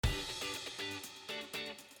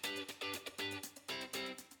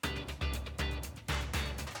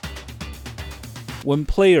When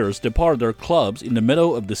players depart their clubs in the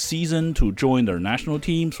middle of the season to join their national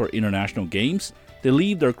teams for international games, they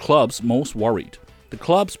leave their clubs most worried. The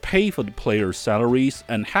clubs pay for the players' salaries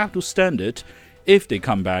and have to stand it if they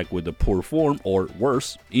come back with a poor form or,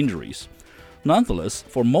 worse, injuries. Nonetheless,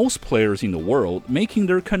 for most players in the world, making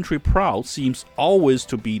their country proud seems always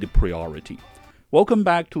to be the priority. Welcome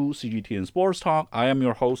back to CGTN Sports Talk. I am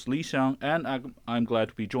your host, Li Xiang, and I'm glad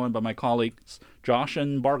to be joined by my colleagues, Josh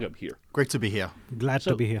and Bhargab here. Great to be here. Glad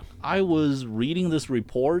to be here. I was reading this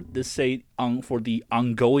report. This say for the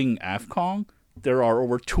ongoing AFCON, there are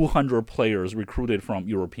over 200 players recruited from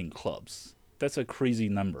European clubs. That's a crazy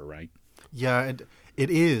number, right? Yeah, it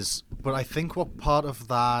is. But I think what part of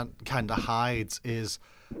that kind of hides is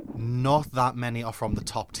not that many are from the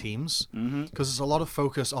top teams. Because there's a lot of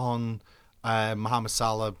focus on Mohamed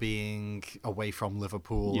Salah being away from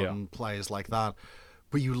Liverpool and players like that.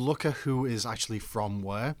 But you look at who is actually from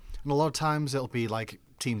where, and a lot of times it'll be like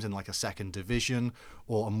teams in like a second division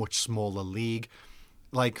or a much smaller league.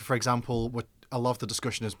 Like, for example, what a lot of the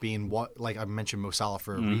discussion has been, what, like I mentioned Mo Salah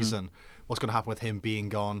for a reason. What's going to happen with him being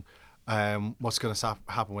gone? What's going to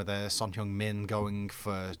happen with Son Heung-min going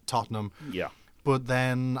for Tottenham? Yeah. But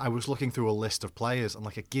then I was looking through a list of players, and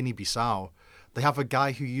like at Guinea-Bissau, they have a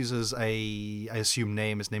guy who uses I assume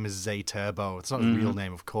his name is Zay Turbo. It's not his real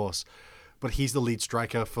name, of course. But he's the lead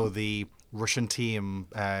striker for the Russian team,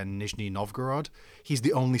 Nizhny Novgorod. He's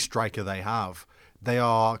the only striker they have. They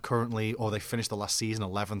are currently, or they finished the last season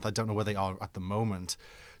 11th. I don't know where they are at the moment.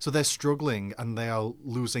 So they're struggling, and they are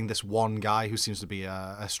losing this one guy who seems to be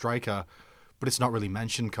a striker. But it's not really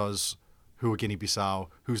mentioned because who are Guinea-Bissau,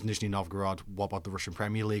 who's Nizhny Novgorod, what about the Russian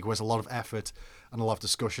Premier League, whereas a lot of effort and a lot of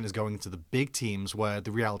discussion is going into the big teams where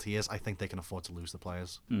the reality is I think they can afford to lose the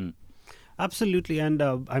players. Absolutely. And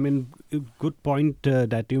I mean, a good point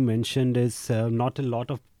that you mentioned is not a lot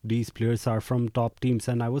of these players are from top teams.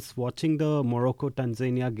 And I was watching the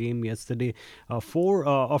Morocco-Tanzania game yesterday. 4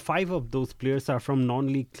 or 5 of those players are from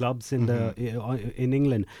non-league clubs in in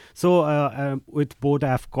England. So with both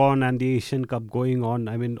AFCON and the Asian Cup going on,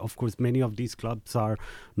 I mean, of course, many of these clubs are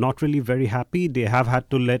not really very happy. They have had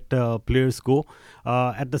to let players go.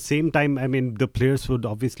 At the same time, I mean, the players would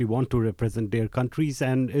obviously want to represent their countries,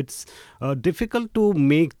 and it's difficult to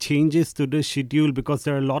make changes to the schedule because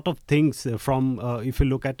there are a lot of things from, if you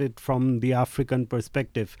look at it from the African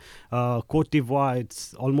perspective, Cote d'Ivoire,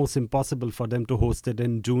 it's almost impossible for them to host it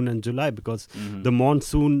in June and July because the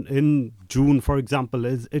monsoon in June, for example,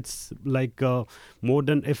 it's like more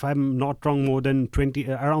than, if I'm not wrong, more than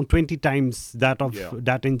around 20 times that of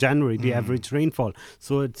that in January, the average rainfall.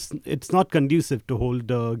 So it's not conducive to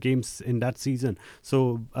hold games in that season.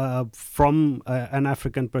 So from an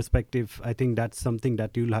African perspective, I think that's something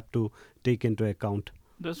that you'll have to take into account.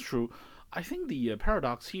 That's true. I think the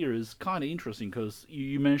paradox here is kind of interesting because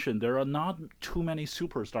you mentioned there are not too many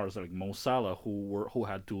superstars like Mo Salah who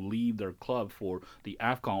had to leave their club for the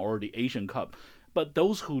AFCON or the Asian Cup. But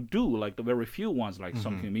those who do, like the very few ones like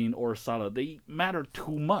Son Heung-min or Salah, they matter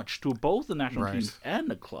too much to both the national teams and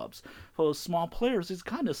the clubs. For small players, it's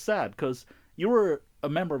kind of sad because you're a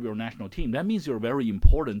member of your national team. That means you're very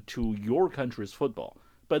important to your country's football.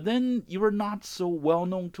 But then you're not so well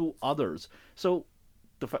known to others. So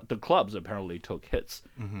the clubs apparently took hits.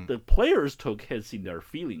 The players took hits in their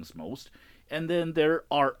feelings most. And then there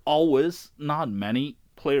are always not many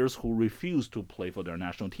players who refuse to play for their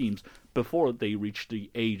national teams before they reach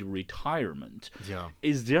the age of retirement. Yeah.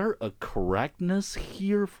 Is there a correctness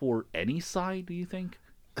here for any side, do you think?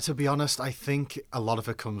 To be honest, I think a lot of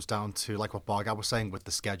it comes down to, like what Bhargab was saying with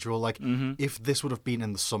the schedule. Like, if this would have been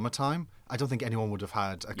in the summertime, I don't think anyone would have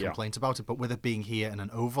had a complaint about it. But with it being here in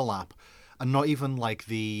an overlap, and not even like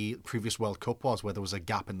the previous World Cup was, where there was a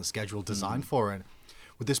gap in the schedule designed for it,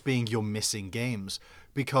 with this being you're missing games,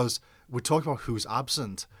 because we're talking about who's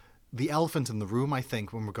absent. The elephant in the room, I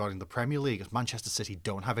think, when regarding the Premier League, is Manchester City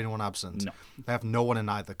don't have anyone absent. No. They have no one in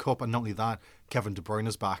either cup, and not only that, Kevin De Bruyne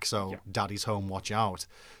is back, so daddy's home, watch out.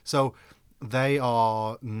 So they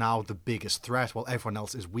are now the biggest threat, while everyone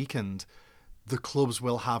else is weakened. The clubs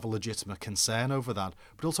will have a legitimate concern over that,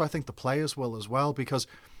 but also I think the players will as well, because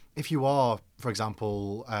if you are, for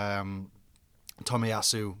example,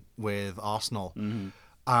 Tomiyasu with Arsenal,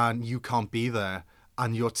 and you can't be there,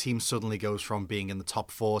 and your team suddenly goes from being in the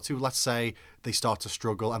top 4 to, let's say, they start to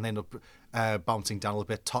struggle and they end up bouncing down a little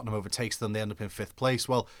bit, Tottenham overtakes them, they end up in 5th place.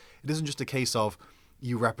 Well, it isn't just a case of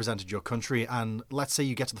you represented your country, and let's say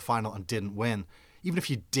you get to the final and didn't win. Even if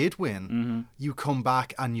you did win, you come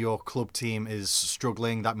back and your club team is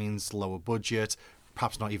struggling. That means lower budget,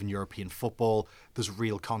 perhaps not even European football. There's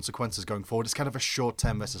real consequences going forward. It's kind of a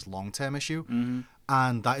short-term versus long-term issue.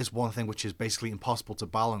 And that is one thing which is basically impossible to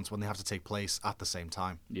balance when they have to take place at the same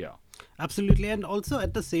time. Yeah. Absolutely. And also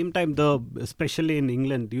at the same time, especially in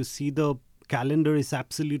England, you see the calendar is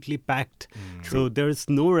absolutely packed. So there is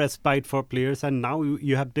no respite for players, and now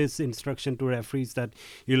you have this instruction to referees that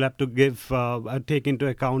you'll have to take into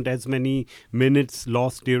account as many minutes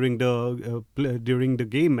lost during the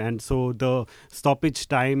game, and so the stoppage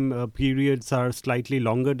time periods are slightly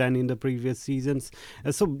longer than in the previous seasons.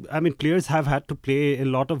 So I mean, players have had to play a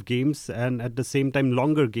lot of games and at the same time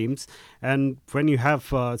longer games, and when you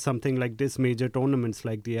have something like this, major tournaments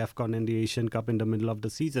like the AFCON and the Asian Cup in the middle of the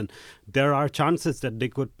season, there are chances that they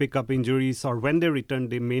could pick up injuries, or when they return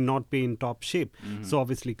they may not be in top shape. So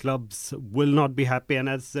obviously clubs will not be happy, and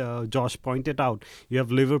as Josh pointed out, you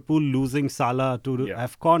have Liverpool losing Salah to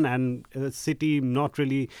AFCON, and City not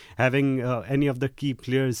really having any of the key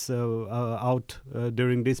players out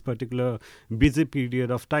during this particular busy period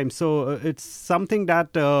of time. So it's something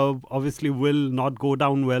that obviously will not go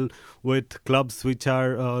down well with clubs which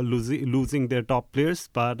are losing their top players,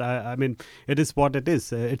 but I mean, it is what it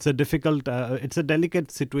is. It's a difficult it's a delicate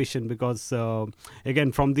situation because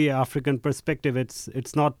again, from the African perspective,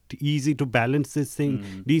 it's not easy to balance these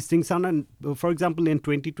things on. And for example, in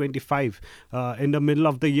 2025, in the middle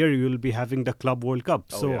of the year, you will be having the Club World Cup.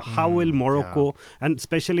 How will Morocco, and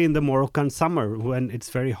especially in the Moroccan summer when it's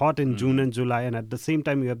very hot in June and July, and at the same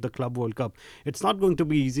time you have the Club World Cup, it's not going to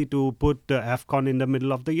be easy to put AFCON in the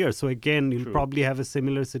middle of the year. So again, you'll probably have a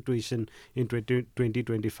similar situation in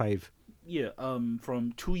 2025. Yeah,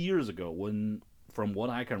 from 2 years ago, when, from what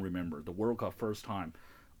I can remember, the World Cup first time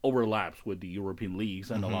overlaps with the European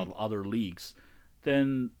leagues and a lot of other leagues,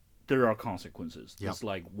 then there are consequences. It's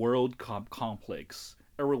like World Cup complex.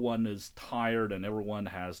 Everyone is tired and everyone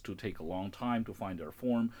has to take a long time to find their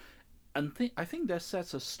form. And I think that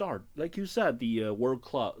sets a start. Like you said, the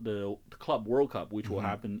Club World Cup, which will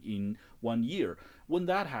happen in 1 year. When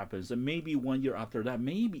that happens, and maybe 1 year after that,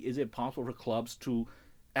 maybe is it possible for clubs to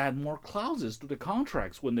add more clauses to the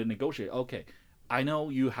contracts when they negotiate? Okay, I know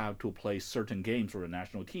you have to play certain games for the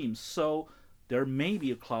national team, so there may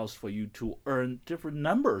be a clause for you to earn different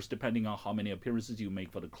numbers depending on how many appearances you make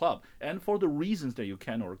for the club and for the reasons that you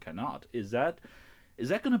can or cannot. Is that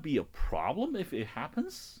going to be a problem if it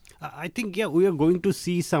happens? I think, we are going to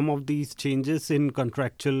see some of these changes in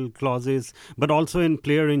contractual clauses, but also in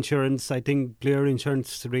player insurance. I think player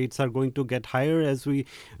insurance rates are going to get higher as we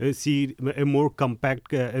see a more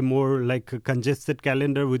compact, a more like congested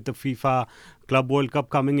calendar with the FIFA Club World Cup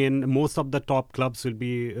coming in. Most of the top clubs will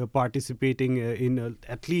be participating in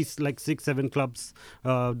at least like 6-7 clubs.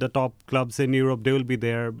 The top clubs in Europe, they will be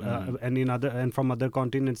there, and from other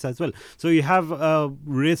continents as well. So you have a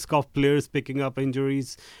risk of players picking up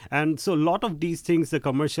injuries, and so a lot of these things, the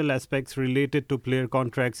commercial aspects related to player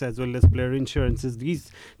contracts as well as player insurances,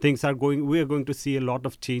 these things we are going to see a lot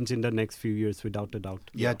of change in the next few years, without a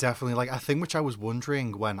doubt. Yeah, definitely. Like, I think which I was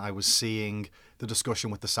wondering when I was seeing the discussion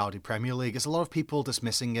with the Saudi Premier League is a lot of people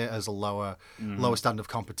dismissing it as a lower standard of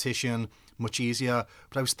competition, much easier.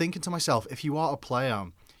 But I was thinking to myself, if you are a player,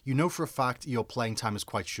 you know for a fact your playing time is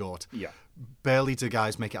quite short. Yeah. Barely do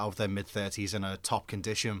guys make it out of their mid-30s in a top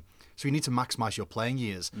condition. So you need to maximise your playing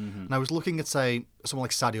years. And I was looking at, say, someone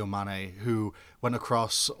like Sadio Mane, who went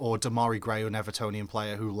across, or Damari Gray, an Evertonian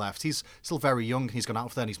player who left. He's still very young. He's gone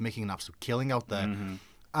out there and he's making an absolute killing out there.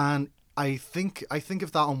 And I think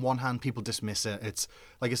of that on one hand, people dismiss it. It's,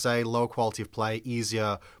 like I say, lower quality of play,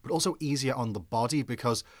 easier, but also easier on the body,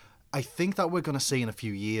 because I think that we're going to see in a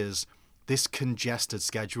few years this congested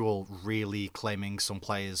schedule really claiming some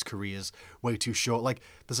players' careers way too short. Like,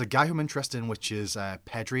 there's a guy who I'm interested in, which is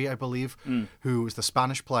Pedri, I believe, who is the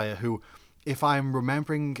Spanish player who, if I'm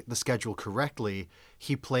remembering the schedule correctly,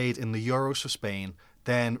 he played in the Euros for Spain,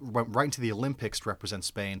 then went right into the Olympics to represent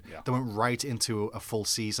Spain, then went right into a full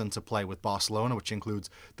season to play with Barcelona, which includes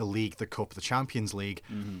the League, the Cup, the Champions League.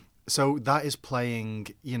 So that is playing,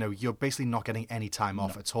 you're basically not getting any time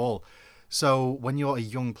off at all. So when you're a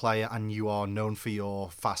young player and you are known for your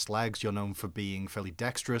fast legs, you're known for being fairly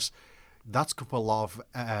dexterous, that's going to put a lot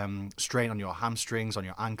of strain on your hamstrings, on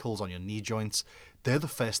your ankles, on your knee joints. They're the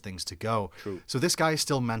first things to go. True. So this guy is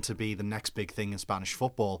still meant to be the next big thing in Spanish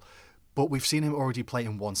football, but we've seen him already play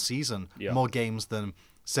in one season, more games than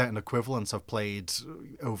certain equivalents have played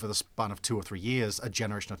over the span of 2 or 3 years, a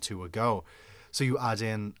generation or two ago. So you add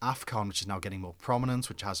in AFCON, which is now getting more prominence,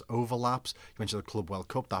 which has overlaps. You mentioned the Club World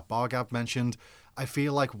Cup that Bhargab mentioned. I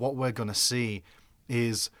feel like what we're going to see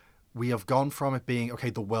is we have gone from it being, okay,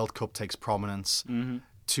 the World Cup takes prominence,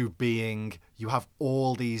 to being, you have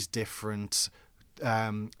all these different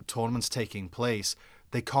tournaments taking place,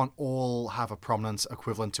 they can't all have a prominence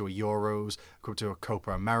equivalent to a Euros, equivalent to a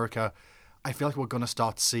Copa America. I feel like we're going to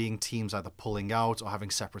start seeing teams either pulling out or having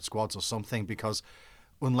separate squads or something, because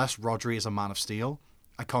unless Rodri is a man of steel,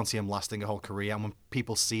 I can't see him lasting a whole career. And when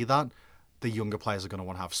people see that, the younger players are going to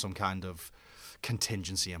want to have some kind of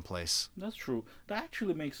contingency in place. That's true. That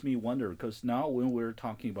actually makes me wonder, because now when we're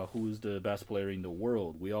talking about who is the best player in the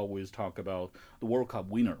world, we always talk about the World Cup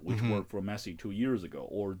winner, which worked for Messi 2 years ago,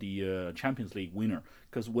 or the Champions League winner.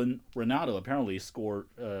 Because when Ronaldo apparently scored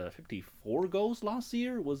 54 goals last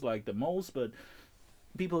year, was like the most, but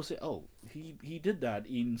people say, oh, he did that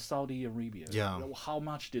in Saudi Arabia. Yeah. How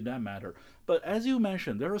much did that matter? But as you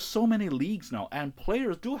mentioned, there are so many leagues now, and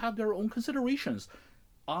players do have their own considerations.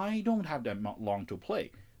 I don't have that long to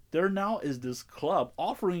play. There now is this club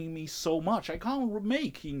offering me so much. I can't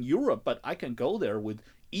make in Europe, but I can go there with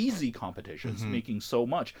easy competitions, making so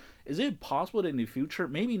much. Is it possible that in the future,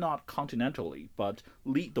 maybe not continentally, but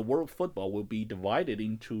the world football will be divided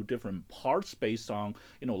into different parts based on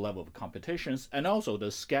level of competitions and also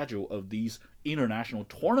the schedule of these international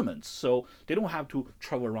tournaments? So they don't have to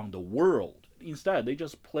travel around the world. Instead, they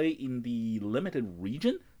just play in the limited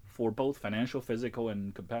region for both financial, physical,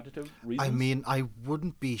 and competitive reasons? I mean, I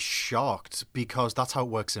wouldn't be shocked, because that's how it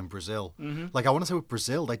works in Brazil. Like, I want to say with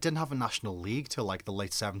Brazil, they didn't have a national league till like the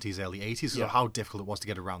late 70s, early 80s, so how difficult it was to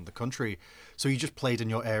get around the country. So you just played in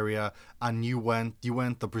your area, and you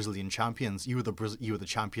weren't the Brazilian champions. You were the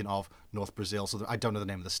champion of North Brazil. So I don't know the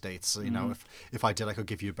name of the states. So, if I did, I could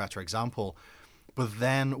give you a better example. But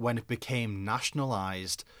then when it became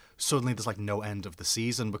nationalized, suddenly there's like no end of the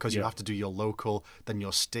season, because you have to do your local, then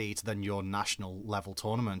your state, then your national level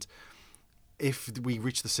tournament. If we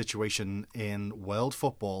reach the situation in world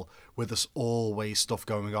football where there's always stuff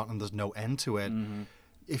going on and there's no end to it,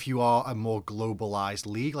 if you are a more globalized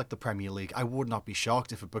league like the Premier League, I would not be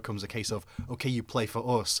shocked if it becomes a case of, okay, you play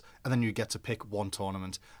for us and then you get to pick one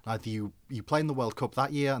tournament. Either you play in the World Cup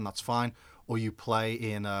that year and that's fine, or you play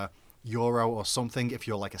in a Euro or something if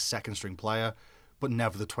you're like a second string player, but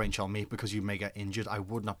never the twain shall meet, because you may get injured. I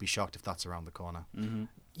would not be shocked if that's around the corner.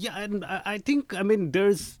 Yeah, and I think,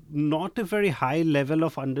 there's not a very high level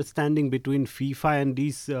of understanding between FIFA and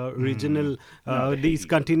these regional, these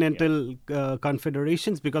continental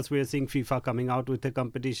confederations, because we are seeing FIFA coming out with a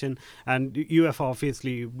competition, and UEFA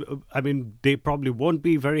obviously, they probably won't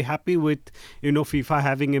be very happy with, FIFA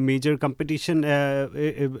having a major competition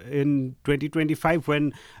in 2025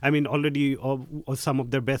 when, already some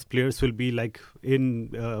of their best players will be like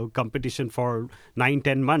in competition for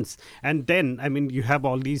 9-10 months. And then, you have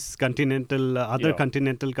all these continental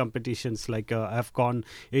continental competitions like AFCON,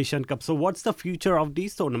 Asian Cup. So what's the future of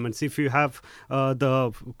these tournaments? If you have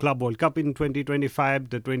the Club World Cup in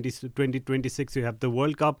 2025, the 2026 you have the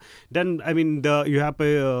World Cup, then you have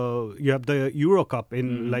the Euro Cup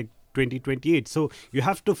in like 2028. So you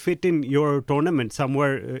have to fit in your tournament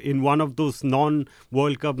somewhere in one of those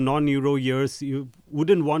non-World Cup, non-Euro years. You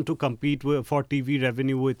wouldn't want to compete for TV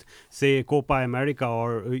revenue with, say, Copa America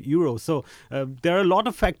or Euro. So there are a lot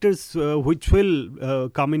of factors which will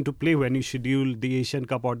come into play when you schedule the Asian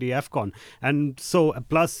Cup or the AFCON. And so,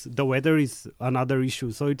 plus the weather is another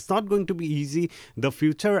issue. So it's not going to be easy. The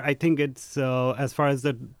future, I think it's, as far as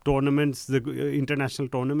the tournaments, the international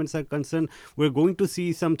tournaments are concerned, we're going to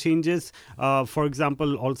see some changes. For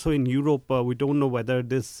example, also in Europe, we don't know whether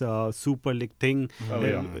this Super League thing,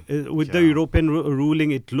 with the European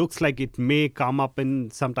ruling, it looks like it may come up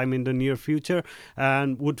in sometime in the near future.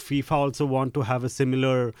 And would FIFA also want to have a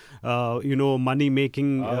similar,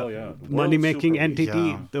 money-making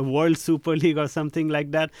entity, the World Super League or something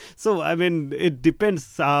like that? So, it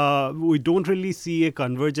depends. We don't really see a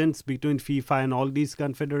convergence between FIFA and all these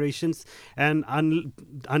confederations. And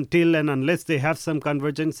until and unless they have some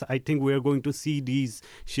convergence, I think we are going to see these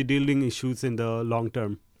scheduling issues in the long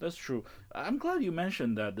term. That's true. I'm glad you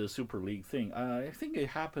mentioned that, the Super League thing. I think it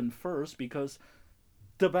happened first because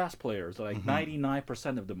the best players, like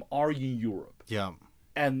 99% of them, are in Europe. Yeah.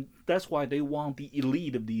 And that's why they want the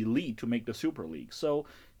elite of the elite to make the Super League. So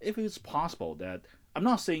if it's possible that, I'm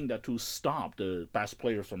not saying that to stop the best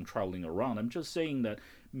players from traveling around. I'm just saying that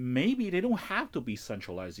maybe they don't have to be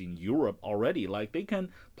centralized in Europe already. Like, they can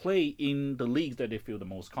play in the leagues that they feel the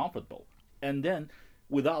most comfortable. And then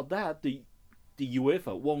without that, the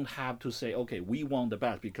UEFA won't have to say, okay, we want the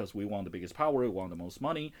best because we want the biggest power, we want the most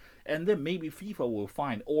money. And then maybe FIFA will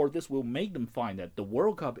find, or this will make them find, that the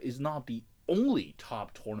World Cup is not the only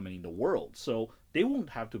top tournament in the world. So they won't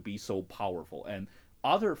have to be so powerful. And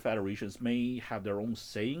other federations may have their own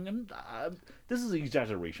saying. And this is an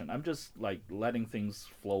exaggeration. I'm just like letting things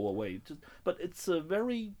flow away. But it's a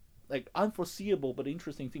very like unforeseeable but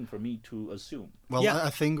interesting thing for me to assume. Well, Yeah. I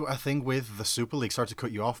think with the Super League, sorry to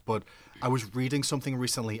cut you off, but I was reading something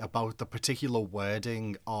recently about the particular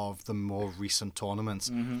wording of the more recent tournaments,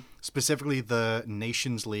 specifically the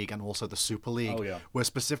Nations League and also the Super League, Oh, yeah. where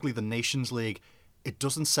specifically the Nations League, it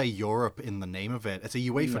doesn't say Europe in the name of it. It's a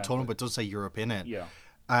UEFA Exactly. tournament, but it doesn't say Europe in it. Yeah.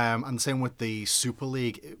 And the same with the Super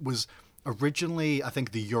League. It was originally, I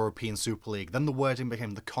think, the European Super League. Then the wording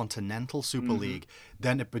became the Continental Super League.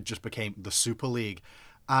 Then it just became the Super League.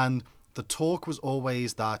 And the talk was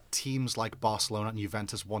always that teams like Barcelona and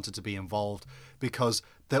Juventus wanted to be involved because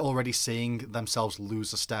they're already seeing themselves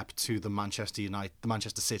lose a step to the Manchester United, the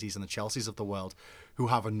Manchester Cities and the Chelseas of the world, who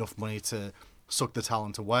have enough money to suck the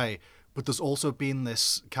talent away. But there's also been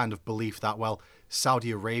this kind of belief that, well,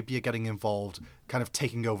 Saudi Arabia getting involved, kind of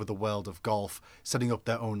taking over the world of golf, setting up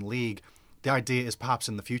their own league. The idea is perhaps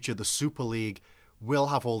in the future, the Super League will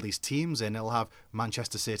have all these teams in. It'll have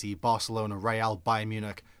Manchester City, Barcelona, Real, Bayern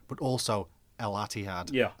Munich, but also El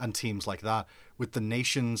Ittihad and teams like that. With the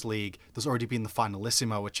Nations League, there's already been the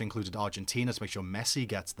Finalissimo, which included Argentina to make sure Messi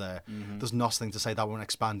gets there. There's nothing to say that won't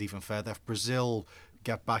expand even further. If Brazil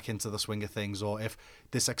get back into the swing of things, or if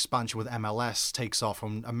this expansion with MLS takes off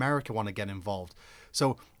and America want to get involved.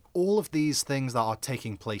 So all of these things that are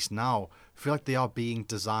taking place now, I feel like they are being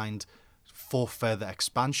designed for further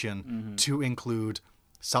expansion to include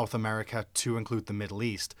South America, to include the Middle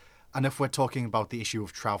East. And if we're talking about the issue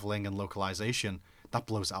of traveling and localization, that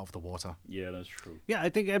blows it out of the water. Yeah, that's true. Yeah, I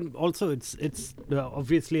think, and also it's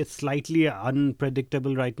obviously it's slightly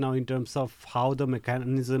unpredictable right now in terms of how the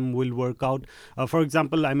mechanism will work out. For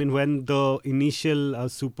example, I mean, when the initial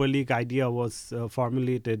Super League idea was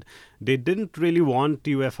formulated, they didn't really want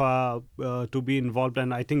UEFA to be involved,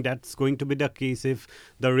 and I think that's going to be the case if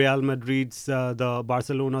the Real Madrids, the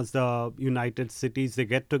Barcelonas, the United Cities, they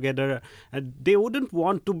get together, and they wouldn't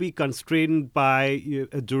want to be constrained by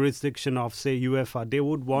a jurisdiction of, say, UEFA. They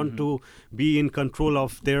would want to be in control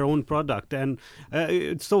of their own product, and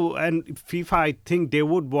so FIFA, I think they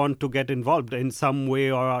would want to get involved in some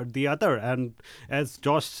way or the other. And as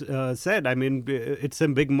Josh said, I mean, it's a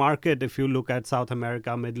big market if you look at South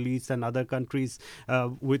America, Middle East, and other countries,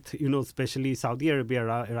 with especially Saudi Arabia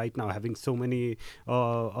right now having so many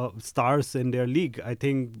stars in their league. I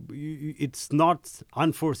think it's not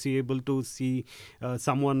unforeseeable to see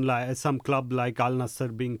some club like Al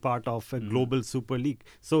Nassr being part of a global Super League.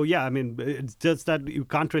 So yeah, I mean, it's just that you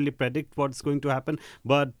can't really predict what's going to happen,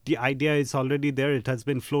 but the idea is already there. It has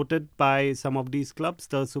been floated by some of these clubs,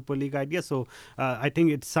 the Super League idea. So I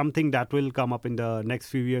think it's something that will come up in the next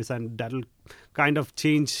few years, and that'll kind of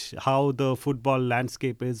change how the football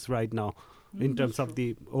landscape is right now in terms of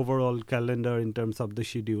the overall calendar, in terms of the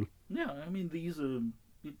schedule. Yeah, I mean, these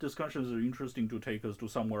discussions are interesting to take us to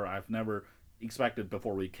somewhere I've never expected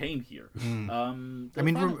before we came here. I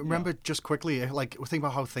mean, remember just quickly, like, think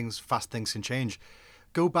about how fast things can change.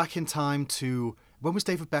 Go back in time to, when was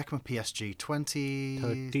David Beckham at PSG?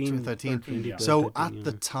 2013. Yeah. So at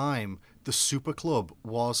the time, the super club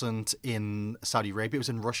wasn't in Saudi Arabia, it was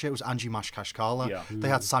in Russia. It was Anji Mashkashkala. Yeah. They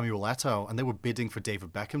had Samuel Eto'o, and they were bidding for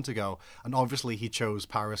David Beckham to go. And obviously he chose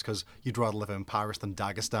Paris because you'd rather live in Paris than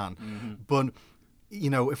Dagestan. But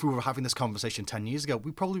if we were having this conversation 10 years ago,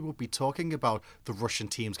 we probably would be talking about the Russian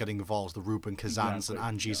teams getting involved, the Ruben Kazans and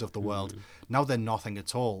Anjis of the world. Now they're nothing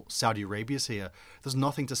at all. Saudi Arabia's here. There's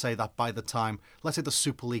nothing to say that by the time, let's say the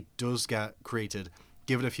Super League does get created,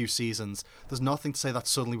 give it a few seasons, there's nothing to say that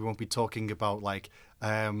suddenly we won't be talking about, like,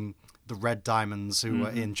 the Red Diamonds who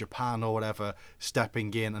are in Japan or whatever,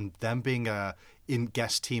 stepping in and them being a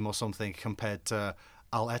in-guest team or something compared to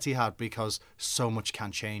Al Ittihad, because so much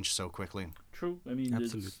can change so quickly. True. I mean,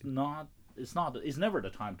 Absolutely. it's never the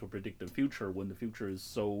time to predict the future when the future is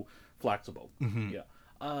so flexible. Yeah.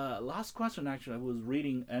 Last question, actually, I was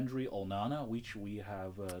reading Andre Onana, which we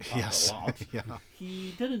have talked a lot.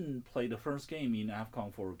 He didn't play the first game in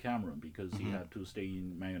AFCON for Cameroon because he had to stay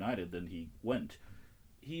in Man United, then he went.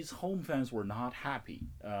 His home fans were not happy.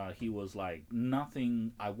 He was like,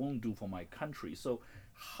 nothing I won't do for my country. So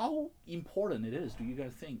how important do you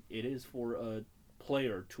guys think it is for a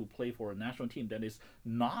player to play for a national team that is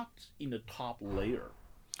not in the top layer?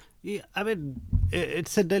 Yeah, I mean,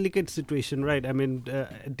 it's a delicate situation, right? I mean,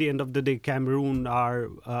 at the end of the day, Cameroon are,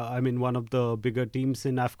 one of the bigger teams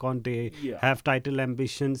in AFCON. They have title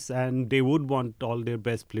ambitions, and they would want all their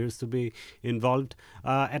best players to be involved.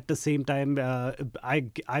 At the same time,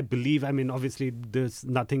 I believe, I mean, obviously, there's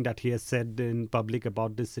nothing that he has said in public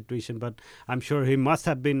about this situation, but I'm sure he must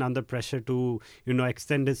have been under pressure to,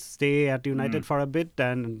 extend his stay at United for a bit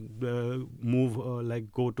and move,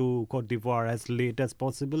 go to Cote d'Ivoire as late as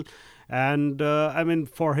possible. And I mean,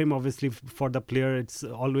 for him, obviously, for the player, it's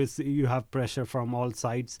always you have pressure from all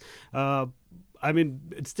sides. I mean,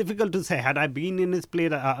 it's difficult to say. Had I been in his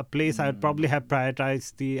place, I would probably have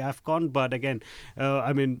prioritized the AFCON. But again,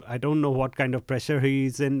 I mean, I don't know what kind of pressure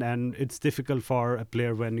he's in, and it's difficult for a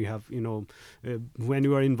player when you have, when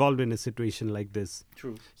you are involved in a situation like this.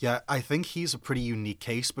 True. Yeah, I think he's a pretty unique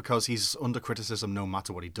case because he's under criticism no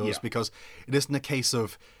matter what he does. Yeah. Because it isn't a case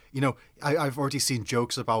of, I've already seen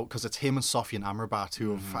jokes about, because it's him and Sofian Amrabat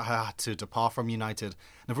who have had to depart from United.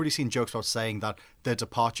 And I've already seen jokes about saying that their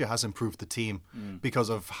departure has improved the team because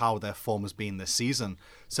of how their form has been this season.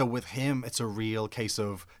 So with him, it's a real case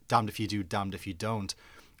of damned if you do, damned if you don't.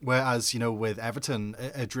 Whereas, with Everton,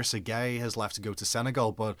 Idrissa Gueye has left to go to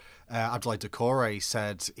Senegal, but Abdoulaye Doucouré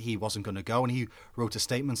said he wasn't going to go, and he wrote a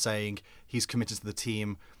statement saying he's committed to the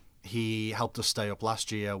team. He helped us stay up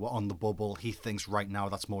last year. We're on the bubble. He thinks right now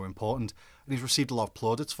that's more important. And he's received a lot of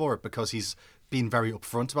plaudits for it because he's been very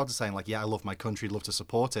upfront about it, saying, like, yeah, I love my country, love to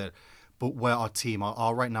support it. But where our team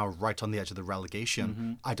are right now, right on the edge of the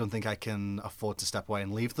relegation, I don't think I can afford to step away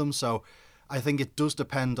and leave them. So I think it does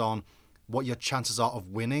depend on what your chances are of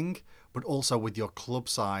winning, but also with your club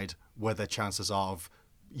side, where their chances are of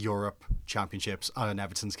Europe, championships, and in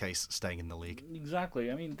Everton's case, staying in the league.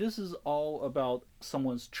 Exactly. I mean, this is all about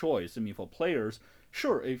someone's choice. I mean, for players,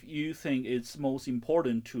 sure, if you think it's most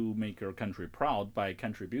important to make your country proud by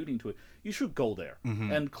contributing to it, you should go there.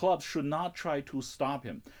 And clubs should not try to stop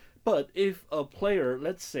him. But if a player,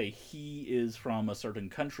 let's say he is from a certain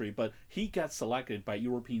country, but he gets selected by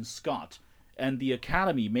European scout, and the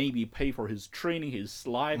academy maybe pay for his training, his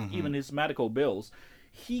life, even his medical bills,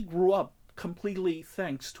 he grew up completely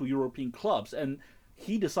thanks to European clubs, and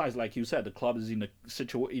he decides, like you said, the club is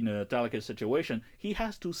in a delicate situation. He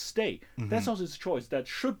has to stay. That's also his choice. That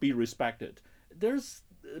should be respected. This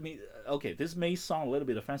may sound a little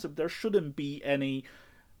bit offensive. There shouldn't be any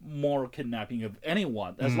more kidnapping of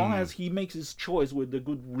anyone as long as he makes his choice with a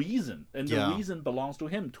good reason, and the reason belongs to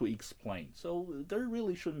him to explain. So there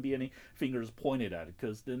really shouldn't be any fingers pointed at it,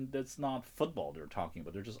 because then that's not football they're talking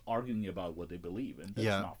about. They're just arguing about what they believe, and that's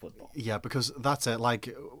not football. Yeah, because that's it. Like,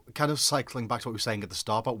 kind of cycling back to what we were saying at the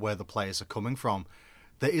start about where the players are coming from,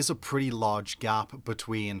 there is a pretty large gap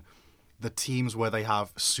between the teams where they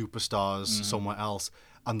have superstars somewhere else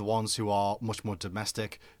and the ones who are much more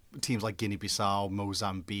domestic. Teams like Guinea-Bissau,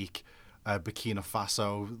 Mozambique, Burkina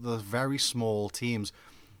Faso, the very small teams,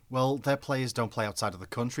 well, their players don't play outside of the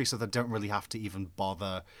country, so they don't really have to even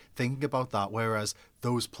bother thinking about that. Whereas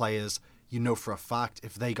those players, for a fact,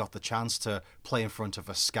 if they got the chance to play in front of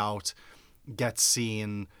a scout, get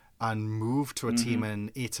seen and move to a team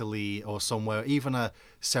in Italy or somewhere, even a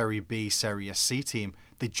Serie B, Serie C team,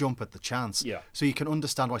 they jump at the chance. Yeah. So you can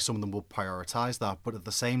understand why some of them will prioritise that, but at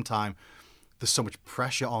the same time, there's so much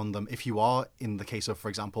pressure on them. If you are in the case of, for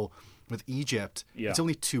example, with Egypt, it's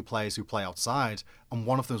only 2 players who play outside, and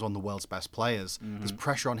one of them is one of the world's best players. There's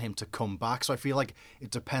pressure on him to come back. So I feel like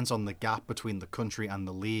it depends on the gap between the country and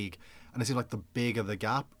the league. And it seems like the bigger the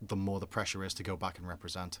gap, the more the pressure is to go back and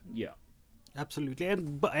represent. Yeah. Absolutely.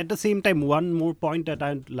 But at the same time, one more point that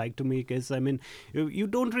I'd like to make is, you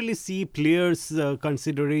don't really see players'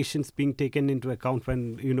 considerations being taken into account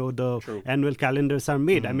when, the annual calendars are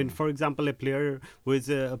made. For example, a player who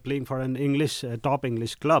is playing for an top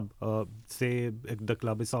English club, say the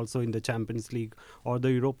club is also in the Champions League or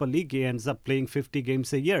the Europa League, he ends up playing 50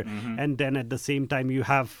 games a year. And then at the same time, you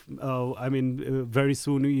have, very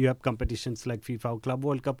soon you have competitions like FIFA Club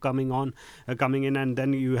World Cup coming in, and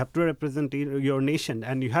then you have to represent your nation,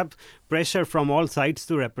 and you have pressure from all sides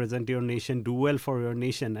to represent your nation, do well for your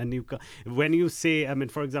nation. And when you say,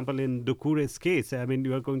 for example, in Doucouré's case,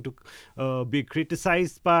 you are going to be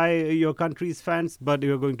criticized by your country's fans, but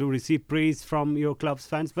you are going to receive praise from your club's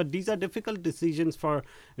fans. But these are difficult decisions for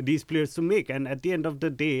these players to make, and at the end of the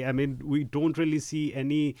day, we don't really see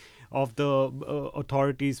any of the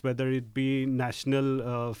authorities, whether it be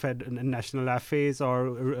national FAs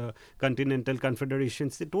or continental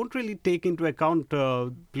confederations, they don't really take into account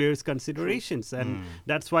players' considerations, and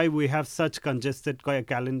that's why we have such congested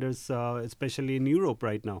calendars, especially in Europe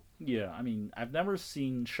right now. Yeah, I've never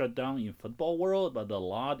seen shutdown in football world, but a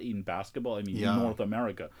lot in basketball. In North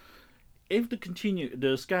America. If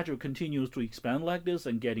the schedule continues to expand like this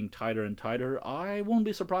and getting tighter and tighter, I won't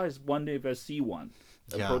be surprised one day if I see one.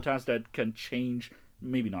 A protest that can change,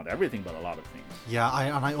 maybe not everything, but a lot of things. Yeah,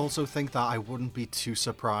 I also think that I wouldn't be too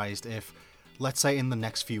surprised if, let's say in the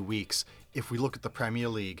next few weeks, if we look at the Premier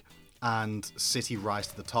League and City rise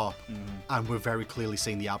to the top, and we're very clearly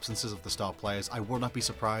seeing the absences of the star players, I would not be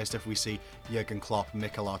surprised if we see Jurgen Klopp,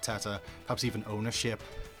 Mikel Arteta, perhaps even ownership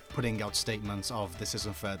putting out statements of this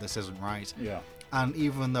isn't fair, this isn't right. Yeah. And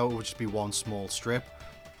even though it would just be one small strip,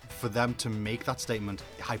 for them to make that statement,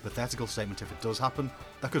 hypothetical statement, if it does happen,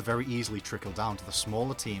 that could very easily trickle down to the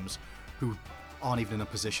smaller teams who aren't even in a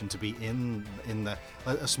position to be in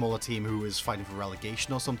a smaller team who is fighting for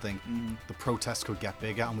relegation or something. The protests could get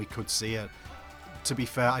bigger and we could see it. To be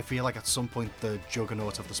fair, I feel like at some point the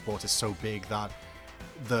juggernaut of the sport is so big that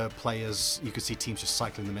the players, you could see teams just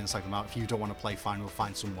cycling them in, cycling them out. If you don't want to play, fine, we'll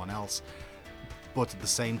find someone else. But at the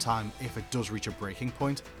same time, if it does reach a breaking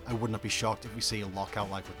point, I would not be shocked if we see a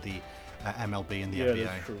lockout like with the MLB and the NBA.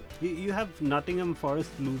 That's true. You have Nottingham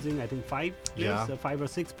Forest losing, I think, 5 players, Yeah. 5 or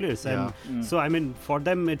 6 players. Yeah. And so, I mean, for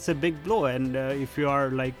them, it's a big blow. And if you are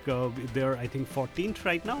like, they're, I think, 14th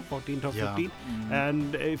right now, 14th or Yeah. 15th.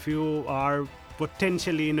 And if you are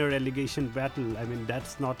potentially in a relegation battle, I mean,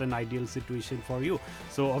 that's not an ideal situation for you.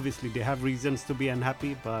 So, obviously, they have reasons to be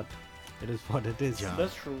unhappy, but it is what it is. Yeah.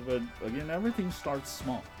 That's true, but again, everything starts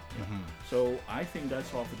small. So I think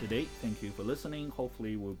that's all for today. Thank you for listening.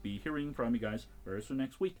 Hopefully we'll be hearing from you guys very soon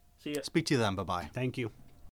next week. See ya. Speak to you then. Bye-bye. Thank you.